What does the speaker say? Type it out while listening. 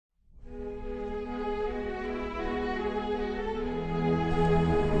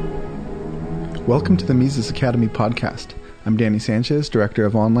Welcome to the Mises Academy podcast. I'm Danny Sanchez, Director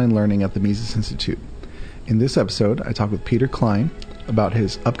of Online Learning at the Mises Institute. In this episode, I talk with Peter Klein about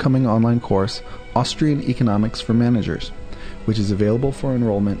his upcoming online course, Austrian Economics for Managers, which is available for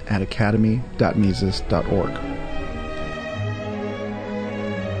enrollment at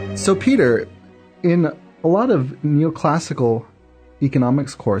academy.mises.org. So Peter, in a lot of neoclassical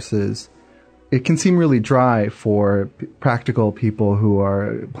economics courses, it can seem really dry for practical people who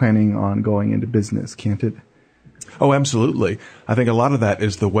are planning on going into business, can't it? Oh, absolutely. I think a lot of that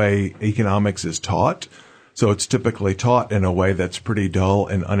is the way economics is taught. So it's typically taught in a way that's pretty dull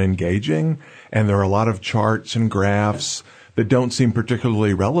and unengaging. And there are a lot of charts and graphs that don't seem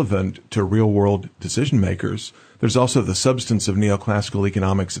particularly relevant to real-world decision makers. There's also the substance of neoclassical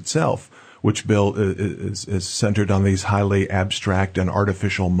economics itself, which is centered on these highly abstract and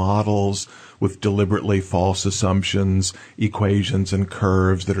artificial models with deliberately false assumptions, equations and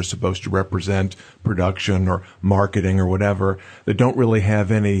curves that are supposed to represent production or marketing or whatever, that don't really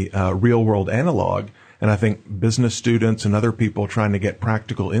have any real-world analog. And I think business students and other people trying to get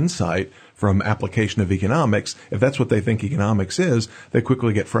practical insight from application of economics, if that's what they think economics is, they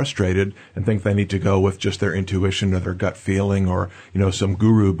quickly get frustrated and think they need to go with just their intuition or their gut feeling or, some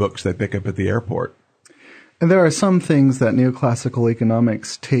guru books they pick up at the airport. And there are some things that neoclassical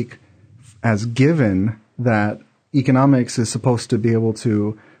economics take as given that economics is supposed to be able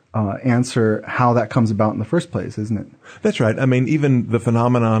to answer how that comes about in the first place, isn't it? That's right. I mean, even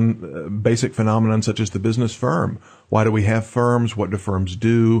the basic phenomenon such as the business firm. Why do we have firms? What do firms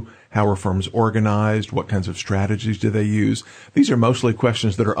do? How are firms organized? What kinds of strategies do they use? These are mostly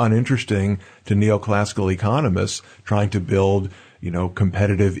questions that are uninteresting to neoclassical economists trying to build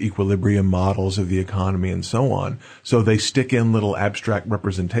competitive equilibrium models of the economy and so on. So they stick in little abstract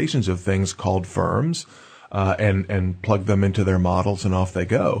representations of things called firms, and plug them into their models and off they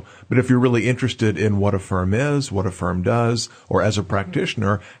go. But if you're really interested in what a firm is, what a firm does, or as a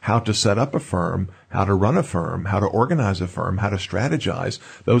practitioner, how to set up a firm, how to run a firm, how to organize a firm, how to strategize,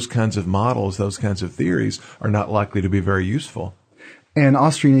 those kinds of models, those kinds of theories are not likely to be very useful. And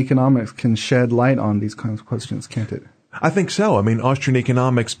Austrian economics can shed light on these kinds of questions, can't it? I think so. I mean, Austrian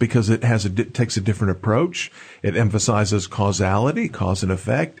economics, because it takes a different approach. It emphasizes causality, cause and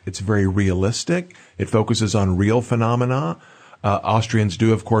effect. It's very realistic. It focuses on real phenomena. Austrians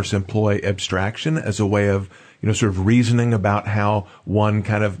do, of course, employ abstraction as a way of, sort of reasoning about how one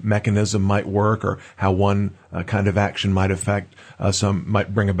kind of mechanism might work or how one kind of action might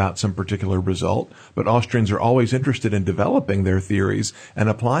might bring about some particular result. But Austrians are always interested in developing their theories and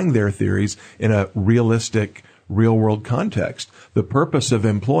applying their theories in a realistic, real-world context. The purpose of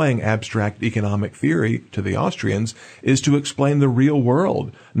employing abstract economic theory to the Austrians is to explain the real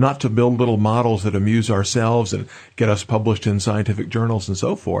world, not to build little models that amuse ourselves and get us published in scientific journals and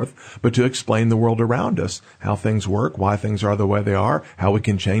so forth, but to explain the world around us, how things work, why things are the way they are, how we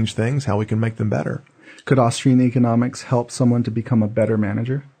can change things, how we can make them better. Could Austrian economics help someone to become a better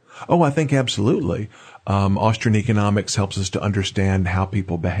manager? Oh, I think absolutely. Austrian economics helps us to understand how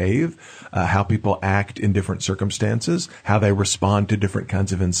people behave, how people act in different circumstances, how they respond to different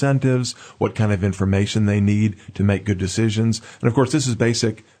kinds of incentives, what kind of information they need to make good decisions. And of course, this is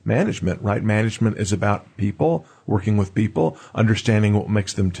basic management, right? Management is about people, working with people, understanding what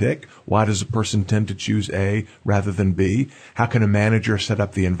makes them tick. Why does a person tend to choose A rather than B? How can a manager set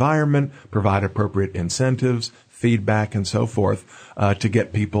up the environment, provide appropriate incentives, feedback and so forth, to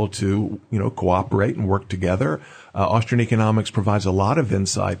get people to, cooperate and work together. Austrian economics provides a lot of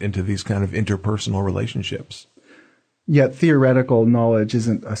insight into these kind of interpersonal relationships. Yet theoretical knowledge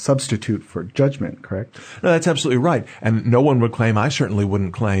isn't a substitute for judgment, correct? No, that's absolutely right. And no one would claim, I certainly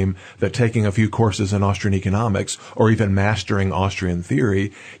wouldn't claim, that taking a few courses in Austrian economics or even mastering Austrian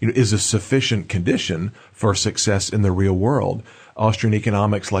theory, is a sufficient condition for success in the real world. Austrian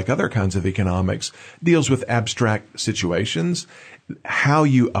economics, like other kinds of economics, deals with abstract situations. How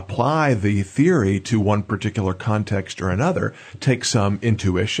you apply the theory to one particular context or another takes some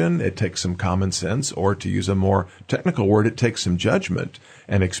intuition, it takes some common sense, or to use a more technical word, it takes some judgment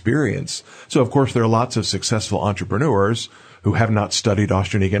and experience. So, of course, there are lots of successful entrepreneurs who have not studied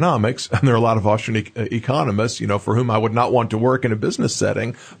Austrian economics, and there are a lot of Austrian economists, for whom I would not want to work in a business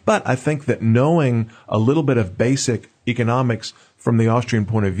setting. But I think that knowing a little bit of basic economics from the Austrian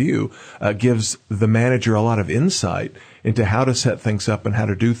point of view gives the manager a lot of insight into how to set things up and how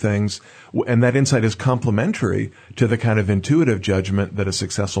to do things. And that insight is complementary to the kind of intuitive judgment that a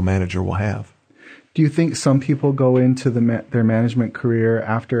successful manager will have. Do you think some people go into their management career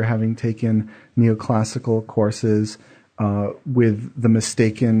after having taken neoclassical courses with the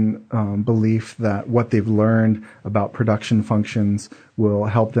mistaken belief that what they've learned about production functions will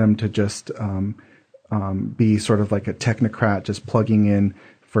help them to just be sort of like a technocrat, just plugging in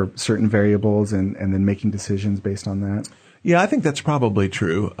for certain variables and then making decisions based on that? Yeah, I think that's probably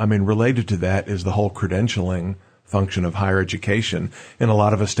true. I mean, related to that is the whole credentialing function of higher education. In a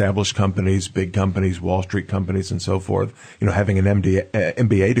lot of established companies, big companies, Wall Street companies and so forth, having an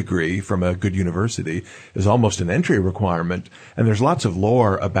MBA degree from a good university is almost an entry requirement. And there's lots of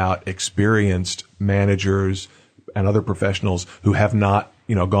lore about experienced managers and other professionals who have not,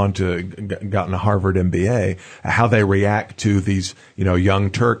 gotten a Harvard MBA, how they react to these, young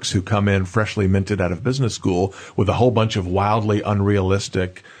Turks who come in freshly minted out of business school with a whole bunch of wildly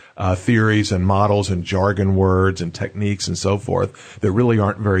unrealistic theories and models and jargon words and techniques and so forth that really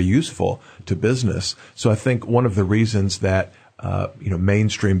aren't very useful to business. So I think one of the reasons that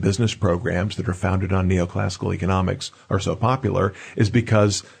mainstream business programs that are founded on neoclassical economics are so popular is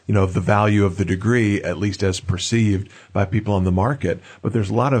because, of the value of the degree, at least as perceived by people on the market. But there's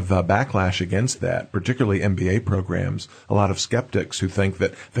a lot of backlash against that, particularly MBA programs, a lot of skeptics who think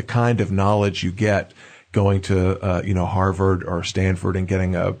that the kind of knowledge you get going to, Harvard or Stanford and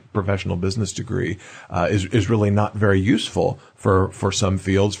getting a professional business degree, is really not very useful for some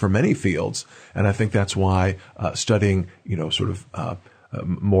fields, for many fields. And I think that's why, studying, a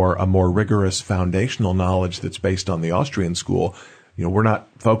more rigorous foundational knowledge that's based on the Austrian school, we're not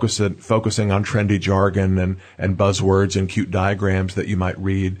focusing on trendy jargon and buzzwords and cute diagrams that you might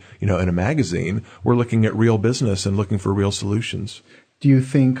read, in a magazine. We're looking at real business and looking for real solutions. Do you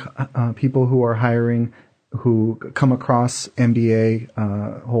think people who are hiring, who come across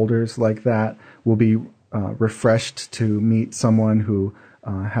MBA holders like that, will be refreshed to meet someone who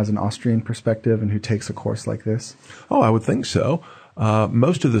has an Austrian perspective and who takes a course like this? Oh, I would think so.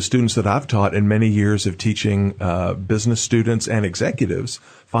 Most of the students that I've taught in many years of teaching business students and executives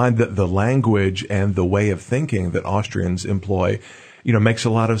find that the language and the way of thinking that Austrians employ makes a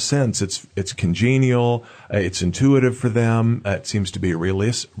lot of sense. It's congenial. It's intuitive for them. It seems to be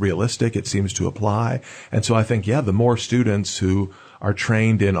realistic. It seems to apply. And so I think, the more students who are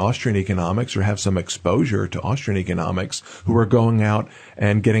trained in Austrian economics or have some exposure to Austrian economics who are going out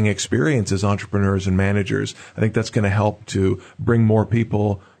and getting experience as entrepreneurs and managers, I think that's going to help to bring more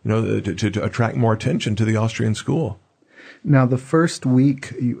people, to attract more attention to the Austrian school. Now, the first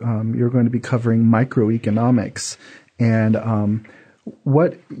week, you're going to be covering microeconomics. And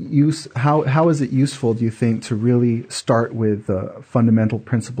how is it useful, do you think, to really start with fundamental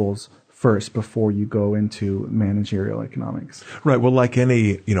principles first before you go into managerial economics? Right. Well, like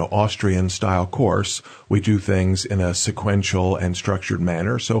any, Austrian style course, we do things in a sequential and structured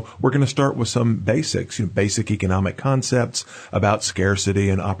manner. So we're going to start with some basics, basic economic concepts about scarcity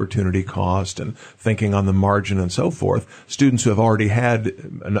and opportunity cost and thinking on the margin and so forth. Students who have already had,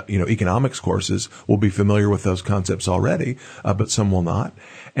 economics courses will be familiar with those concepts already, but some will not.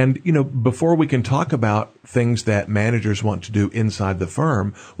 And, before we can talk about things that managers want to do inside the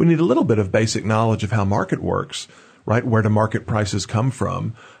firm, we need a little bit of basic knowledge of how market works, right? Where do market prices come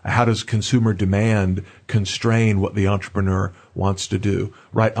from? How does consumer demand constrain what the entrepreneur wants to do,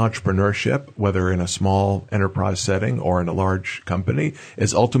 right? Entrepreneurship, whether in a small enterprise setting or in a large company,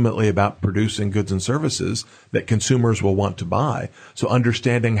 is ultimately about producing goods and services that consumers will want to buy. So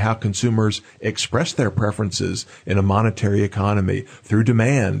understanding how consumers express their preferences in a monetary economy through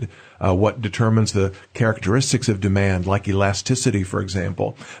demand, what determines the characteristics of demand, like elasticity, for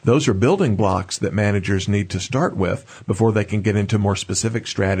example. Those are building blocks that managers need to start with before they can get into more specific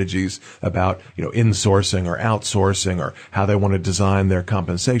strategies about, insourcing or outsourcing or how they want to design their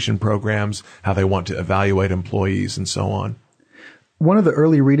compensation programs, how they want to evaluate employees, and so on. One of the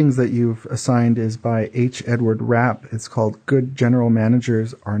early readings that you've assigned is by H. Edward Rapp. It's called Good General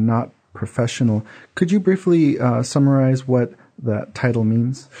Managers Are Not Professional. Could you briefly summarize what that title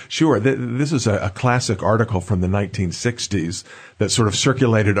means? Sure. This is a classic article from the 1960s that sort of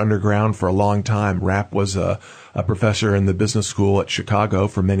circulated underground for a long time. Rapp was a professor in the business school at Chicago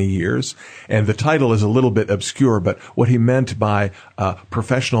for many years. And the title is a little bit obscure, but what he meant by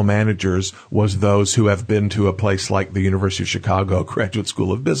professional managers was those who have been to a place like the University of Chicago Graduate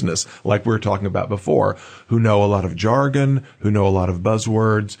School of Business, like we were talking about before, who know a lot of jargon, who know a lot of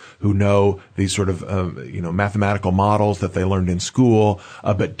buzzwords, who know these sort of, mathematical models that they learned in school,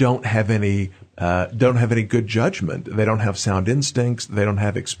 but don't have any good judgment. They don't have sound instincts. They don't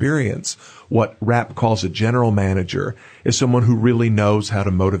have experience. What Rapp calls a general manager is someone who really knows how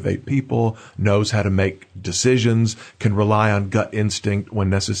to motivate people, knows how to make decisions, can rely on gut instinct when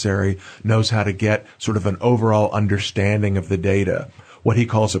necessary, knows how to get sort of an overall understanding of the data. What he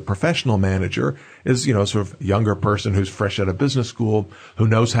calls a professional manager is, sort of younger person who's fresh out of business school, who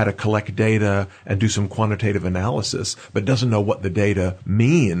knows how to collect data and do some quantitative analysis, but doesn't know what the data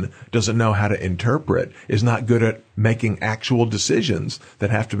mean, doesn't know how to interpret, is not good at making actual decisions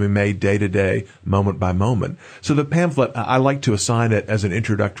that have to be made day to day, moment by moment. So the pamphlet, I like to assign it as an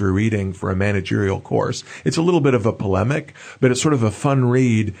introductory reading for a managerial course. It's a little bit of a polemic, but it's sort of a fun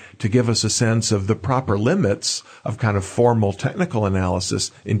read to give us a sense of the proper limits of kind of formal technical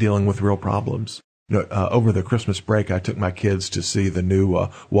analysis in dealing with real problems. Over the Christmas break, I took my kids to see the new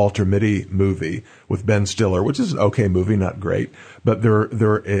Walter Mitty movie with Ben Stiller, which is an okay movie, not great, but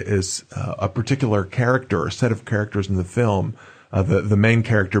there is a particular character, a set of characters in the film. The main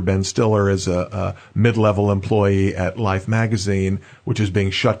character, Ben Stiller, is a mid-level employee at Life magazine, which is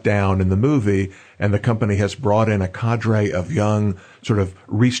being shut down in the movie, and the company has brought in a cadre of young sort of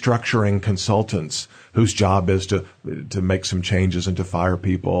restructuring consultants whose job is to make some changes and to fire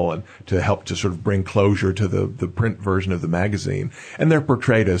people and to help to sort of bring closure to the print version of the magazine. And they're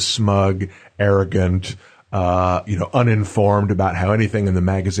portrayed as smug, arrogant, uninformed about how anything in the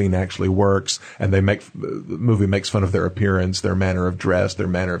magazine actually works, and the movie makes fun of their appearance, their manner of dress, their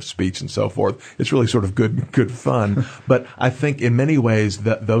manner of speech, and so forth. It's really sort of good fun. But I think in many ways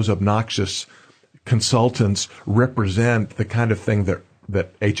that those obnoxious consultants represent the kind of thing that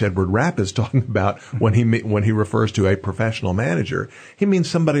H. Edward Rapp is talking about when he refers to a professional manager. He means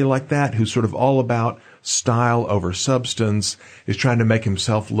somebody like that who's sort of all about style over substance, is trying to make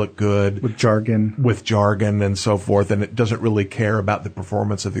himself look good. With jargon and so forth, and it doesn't really care about the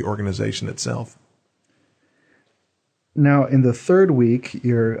performance of the organization itself. Now, in the third week,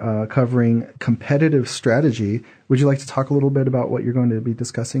 you're covering competitive strategy. Would you like to talk a little bit about what you're going to be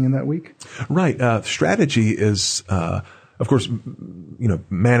discussing in that week? Right. Strategy is... Of course,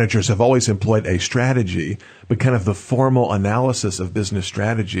 managers have always employed a strategy, but kind of the formal analysis of business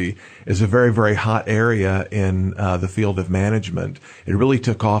strategy is a very, very hot area in the field of management. It really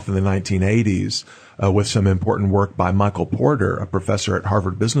took off in the 1980s with some important work by Michael Porter, a professor at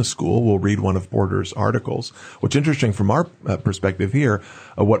Harvard Business School. We'll read one of Porter's articles. What's interesting from our perspective here,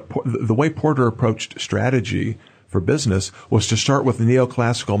 the way Porter approached strategy for business was to start with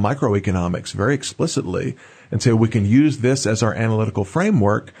neoclassical microeconomics very explicitly and say we can use this as our analytical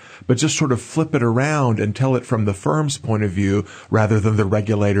framework, but just sort of flip it around and tell it from the firm's point of view rather than the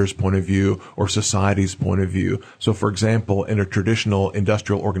regulator's point of view or society's point of view. So, for example, in a traditional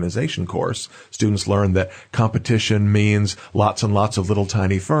industrial organization course, students learn that competition means lots and lots of little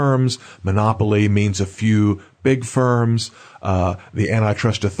tiny firms. Monopoly means a few big firms. The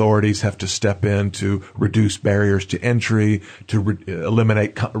antitrust authorities have to step in to reduce barriers to entry, to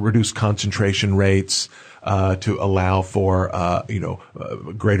reduce concentration rates, to allow for a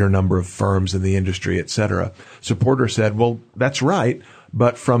greater number of firms in the industry, et cetera. So Porter said, well, that's right.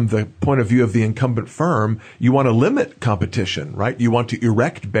 But from the point of view of the incumbent firm, you want to limit competition, right? You want to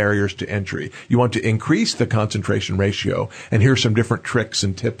erect barriers to entry. You want to increase the concentration ratio. And here's some different tricks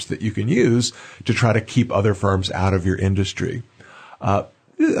and tips that you can use to try to keep other firms out of your industry.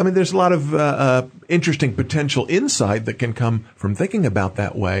 There's a lot of interesting potential insight that can come from thinking about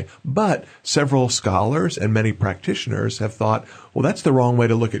that way. But several scholars and many practitioners have thought, well, that's the wrong way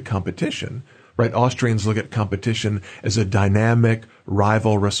to look at competition. Right? Austrians look at competition as a dynamic,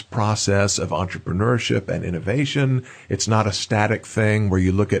 rivalrous process of entrepreneurship and innovation. It's not a static thing where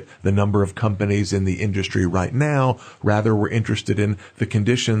you look at the number of companies in the industry right now. Rather, we're interested in the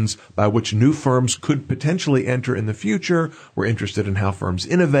conditions by which new firms could potentially enter in the future. We're interested in how firms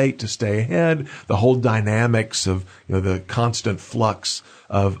innovate to stay ahead, the whole dynamics of the constant flux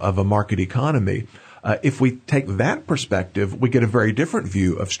of a market economy. If we take that perspective, we get a very different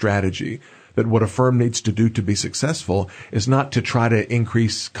view of strategy. That what a firm needs to do to be successful is not to try to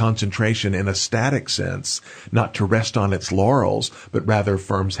increase concentration in a static sense, not to rest on its laurels, but rather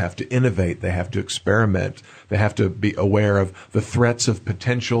firms have to innovate, they have to experiment, they have to be aware of the threats of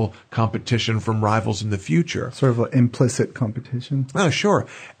potential competition from rivals in the future. Sort of an implicit competition. Oh, sure.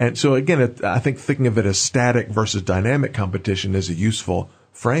 And so again, I think thinking of it as static versus dynamic competition is a useful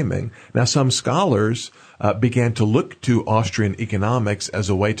framing. Now, some scholars began to look to Austrian economics as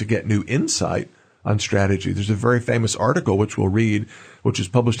a way to get new insight on strategy. There's a very famous article which we'll read, which was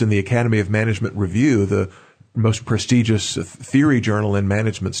published in the Academy of Management Review, the most prestigious theory journal in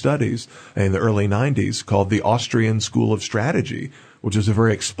management studies in the early 90s, called The Austrian School of Strategy, which is a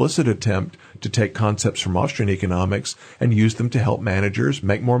very explicit attempt to take concepts from Austrian economics and use them to help managers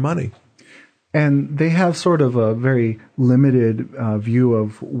make more money. And they have sort of a very limited view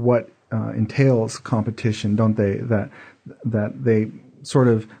of what entails competition, don't they? That they sort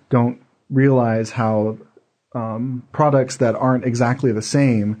of don't realize how products that aren't exactly the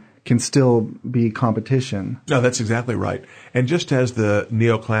same can still be competition. No, that's exactly right. And just as the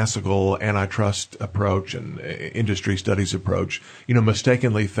neoclassical antitrust approach and industry studies approach,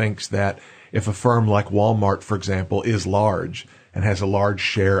 mistakenly thinks that if a firm like Walmart, for example, is large and has a large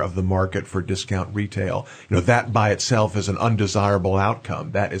share of the market for discount retail, that by itself is an undesirable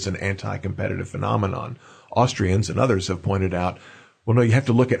outcome. That is an anti-competitive phenomenon. Austrians and others have pointed out, well, no, you have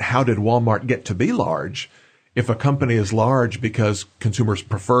to look at how did Walmart get to be large. If a company is large because consumers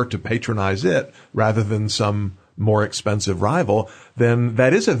prefer to patronize it rather than some more expensive rival, then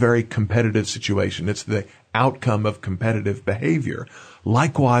that is a very competitive situation. It's the outcome of competitive behavior.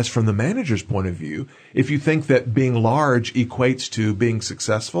 Likewise, from the manager's point of view, if you think that being large equates to being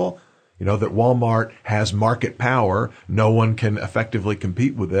successful, that Walmart has market power, no one can effectively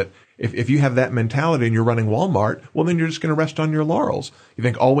compete with it. If you have that mentality and you're running Walmart, well, then you're just going to rest on your laurels. You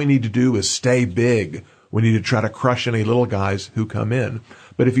think all we need to do is stay big. We need to try to crush any little guys who come in.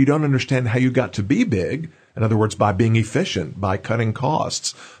 But if you don't understand how you got to be big, in other words, by being efficient, by cutting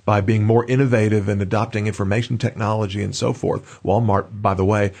costs, by being more innovative and adopting information technology and so forth. Walmart, by the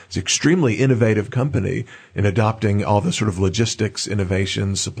way, is an extremely innovative company in adopting all the sort of logistics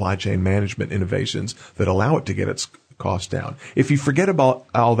innovations, supply chain management innovations that allow it to get its costs down. If you forget about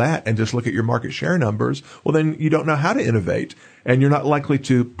all that and just look at your market share numbers, well, then you don't know how to innovate, and you're not likely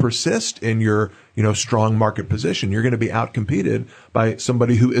to persist in your, strong market position. You're going to be outcompeted by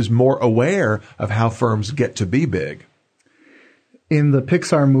somebody who is more aware of how firms get to be big. In the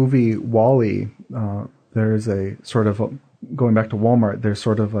Pixar movie WALL-E, there's a sort of, going back to Walmart, there's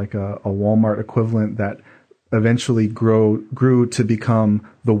sort of like a Walmart equivalent that eventually grew to become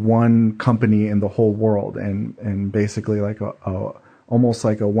the one company in the whole world, and basically like almost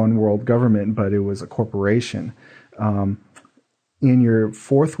like a one world government, but it was a corporation. In your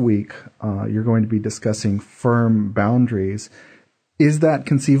fourth week, you're going to be discussing firm boundaries. Is that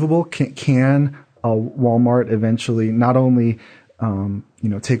conceivable? Can a Walmart eventually not only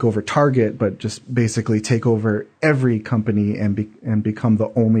take over Target, but just basically take over every company and become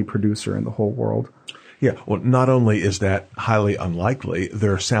the only producer in the whole world? Yeah, well, not only is that highly unlikely,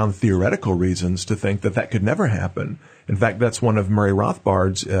 there are sound theoretical reasons to think that that could never happen. In fact, that's one of Murray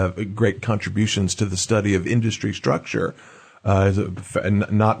Rothbard's great contributions to the study of industry structure.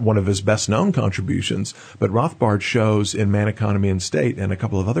 Not one of his best-known contributions, but Rothbard shows in Man, Economy, and State and a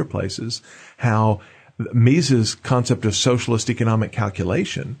couple of other places how Mises' concept of socialist economic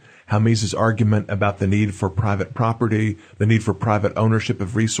calculation, how Mises' argument about the need for private property, the need for private ownership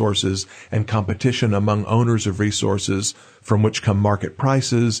of resources, and competition among owners of resources from which come market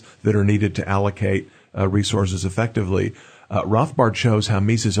prices that are needed to allocate resources effectively. Rothbard shows how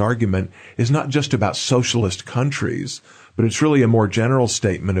Mises' argument is not just about socialist countries, but it's really a more general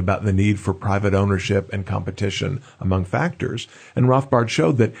statement about the need for private ownership and competition among factors. And Rothbard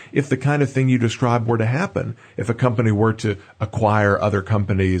showed that if the kind of thing you described were to happen, if a company were to acquire other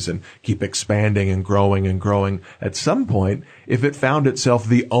companies and keep expanding and growing, at some point, if it found itself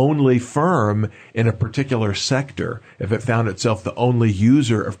the only firm in a particular sector, if it found itself the only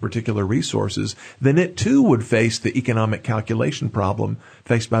user of particular resources, then it too would face the economic calculation problem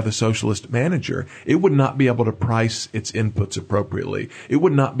faced by the socialist manager. It would not be able to price its inputs appropriately. It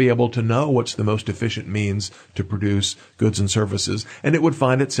would not be able to know what's the most efficient means to produce goods and services, and it would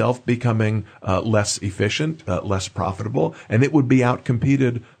find itself becoming less efficient, less profitable, and it would be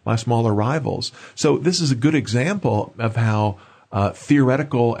outcompeted by smaller rivals. So this is a good example of how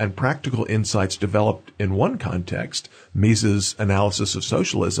theoretical and practical insights developed in one context, Mises' analysis of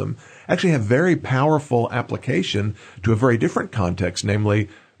socialism, actually have very powerful application to a very different context, namely,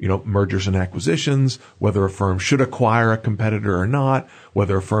 mergers and acquisitions, whether a firm should acquire a competitor or not,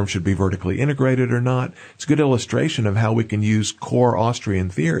 whether a firm should be vertically integrated or not. It's a good illustration of how we can use core Austrian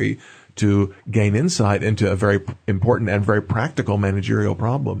theory to gain insight into a very important and very practical managerial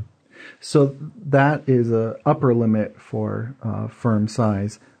problem. So that is a upper limit for firm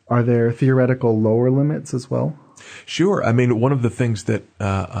size. Are there theoretical lower limits as well? Sure. I mean, one of the things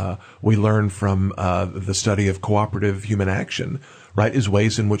that we learn from the study of cooperative human action, right, is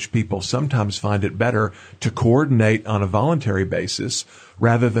ways in which people sometimes find it better to coordinate on a voluntary basis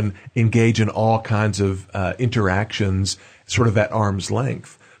rather than engage in all kinds of interactions sort of at arm's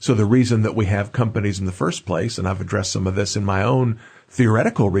length. So the reason that we have companies in the first place, and I've addressed some of this in my own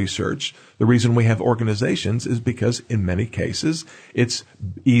theoretical research, the reason we have organizations is because in many cases it's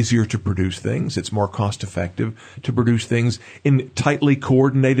easier to produce things, it's more cost effective to produce things in tightly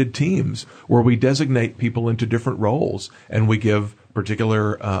coordinated teams where we designate people into different roles and we give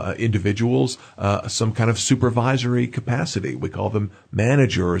particular individuals some kind of supervisory capacity. We call them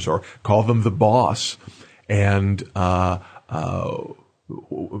managers or call them the boss. And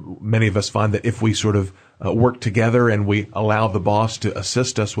many of us find that if we sort of work together and we allow the boss to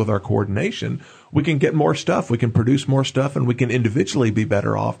assist us with our coordination, we can get more stuff, we can produce more stuff, and we can individually be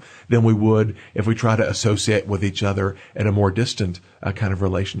better off than we would if we try to associate with each other in a more distant kind of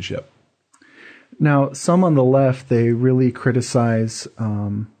relationship. Now, some on the left, they really criticize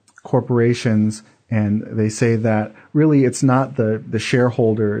corporations, and they say that really it's not the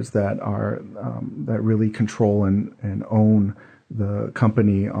shareholders that are that really control and own the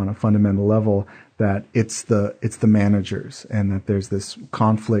company on a fundamental level, that it's the managers, and that there's this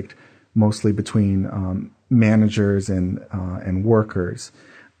conflict mostly between managers and workers.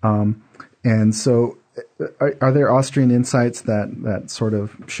 And so are there Austrian insights that sort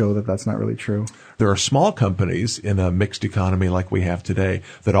of show that that's not really true? There are small companies in a mixed economy like we have today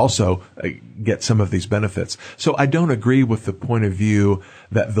that also get some of these benefits. So I don't agree with the point of view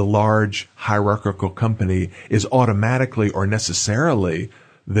that the large hierarchical company is automatically or necessarily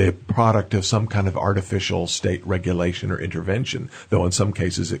the product of some kind of artificial state regulation or intervention, though in some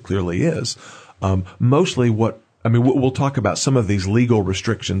cases it clearly is. Mostly we'll talk about some of these legal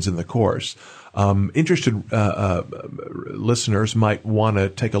restrictions in the course. Interested listeners might want to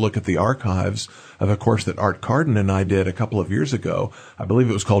take a look at the archives of a course that Art Carden and I did a couple of years ago. I believe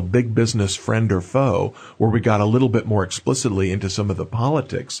it was called Big Business, Friend or Foe, where we got a little bit more explicitly into some of the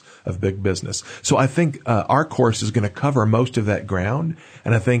politics of big business. So I think our course is going to cover most of that ground,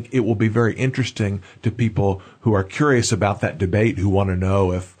 and I think it will be very interesting to people who are curious about that debate, who want to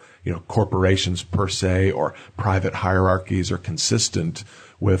know if corporations per se or private hierarchies are consistent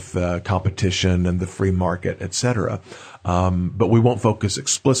with competition and the free market, etc. But we won't focus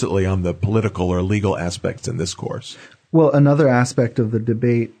explicitly on the political or legal aspects in this course. Well, another aspect of that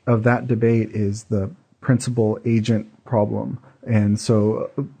debate is the principal agent problem. And so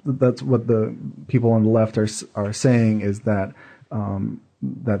that's what the people on the left are saying, is that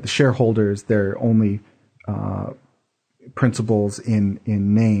that the shareholders, they're only principals in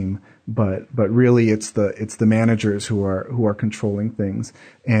name, but really it's the managers who are controlling things.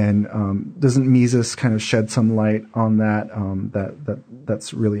 And doesn't Mises kind of shed some light on that?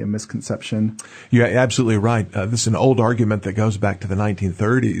 That's really a misconception. You're absolutely right. This is an old argument that goes back to the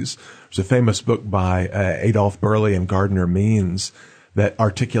 1930s. There's a famous book by Adolf Berle and Gardner Means that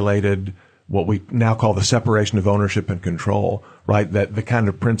articulated what we now call the separation of ownership and control, right? That the kind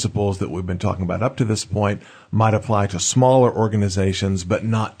of principles that we've been talking about up to this point might apply to smaller organizations, but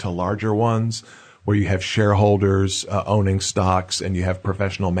not to larger ones, where you have shareholders owning stocks and you have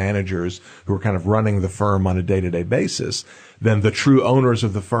professional managers who are kind of running the firm on a day-to-day basis. Then the true owners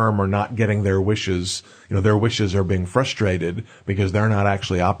of the firm are not getting their wishes. Their wishes are being frustrated because they're not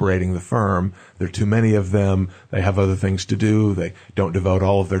actually operating the firm. There are too many of them. They have other things to do. They don't devote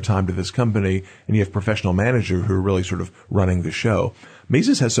all of their time to this company. And you have professional managers who are really sort of running the show.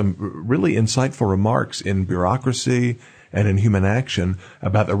 Mises has some really insightful remarks in Bureaucracy and in Human Action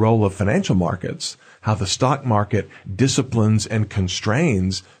about the role of financial markets, how the stock market disciplines and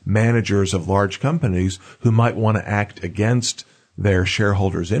constrains managers of large companies who might want to act against their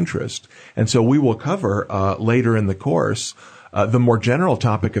shareholders' interest. And so we will cover later in the course the more general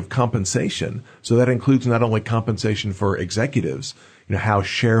topic of compensation. So that includes not only compensation for executives, how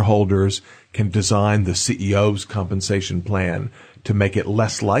shareholders can design the CEO's compensation plan to make it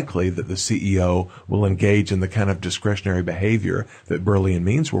less likely that the CEO will engage in the kind of discretionary behavior that Berle and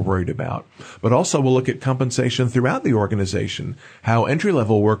Means were worried about. But also we'll look at compensation throughout the organization, how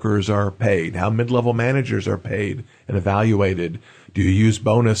entry-level workers are paid, how mid-level managers are paid and evaluated. Do you use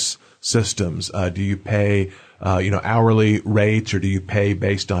bonus systems? Do you pay hourly rates, or do you pay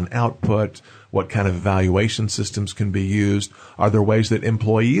based on output? What kind of evaluation systems can be used? Are there ways that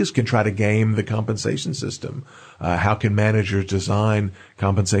employees can try to game the compensation system? How can managers design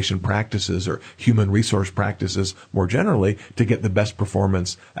compensation practices or human resource practices more generally to get the best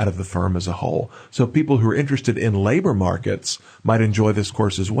performance out of the firm as a whole? So people who are interested in labor markets might enjoy this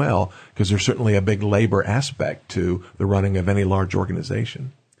course as well, because there's certainly a big labor aspect to the running of any large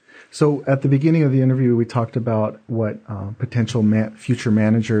organization. So at the beginning of the interview, we talked about what potential future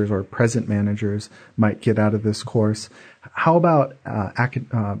managers or present managers might get out of this course. How about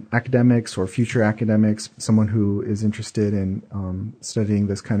academics or future academics, someone who is interested in studying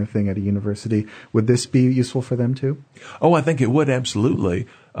this kind of thing at a university? Would this be useful for them too? Oh, I think it would, absolutely.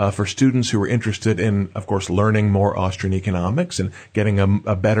 For students who are interested in, of course, learning more Austrian economics and getting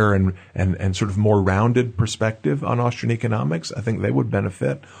a better and sort of more rounded perspective on Austrian economics, I think they would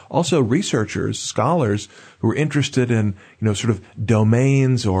benefit. Also, researchers, scholars who are interested in, sort of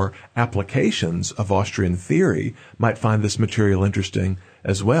domains or applications of Austrian theory might find this material interesting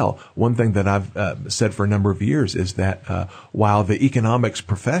as well. One thing that I've said for a number of years is that while the economics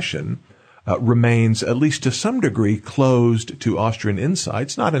profession remains, at least to some degree, closed to Austrian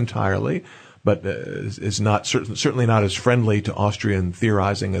insights, not entirely, but is not certainly not as friendly to Austrian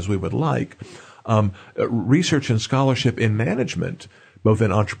theorizing as we would like. Research and scholarship in management, both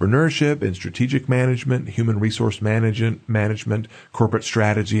in entrepreneurship, in strategic management, human resource management, corporate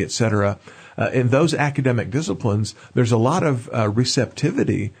strategy, etc. In those academic disciplines, there's a lot of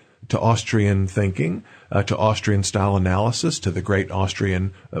receptivity to Austrian thinking, to Austrian style analysis, to the great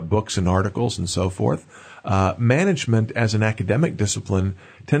Austrian books and articles and so forth. Management as an academic discipline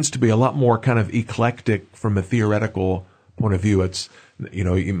tends to be a lot more kind of eclectic from a theoretical point of view. It's,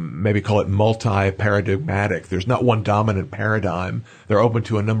 you maybe call it multi-paradigmatic. There's not one dominant paradigm. They're open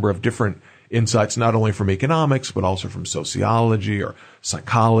to a number of different insights, not only from economics, but also from sociology or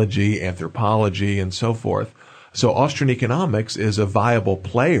psychology, anthropology, and so forth. So Austrian economics is a viable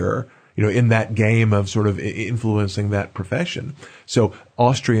player, in that game of sort of influencing that profession. So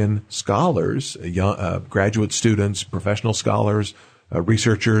Austrian scholars, young, graduate students, professional scholars,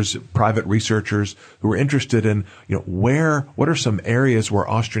 researchers, private researchers who are interested in, what are some areas where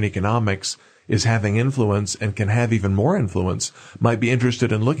Austrian economics is having influence and can have even more influence, might be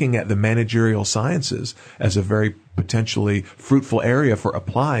interested in looking at the managerial sciences as a very potentially fruitful area for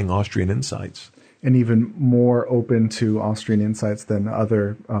applying Austrian insights. And even more open to Austrian insights than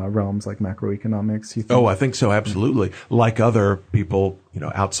other realms like macroeconomics, you think? Oh, I think so, absolutely. Like other people,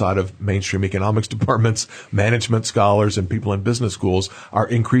 outside of mainstream economics departments, management scholars and people in business schools are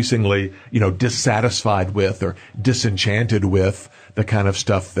increasingly, dissatisfied with or disenchanted with the kind of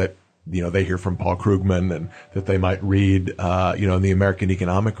stuff that they hear from Paul Krugman and that they might read, in the American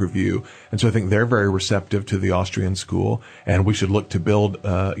Economic Review. And so I think they're very receptive to the Austrian school, and we should look to build,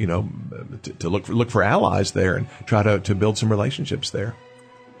 to look for allies there and try to build some relationships there.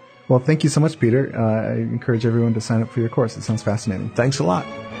 Well, thank you so much, Peter. I encourage everyone to sign up for your course. It sounds fascinating. Thanks a lot.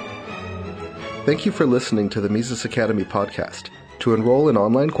 Thank you for listening to the Mises Academy podcast. To enroll in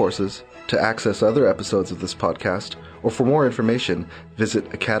online courses, to access other episodes of this podcast, or for more information,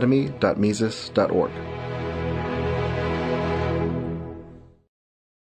 visit academy.mises.org.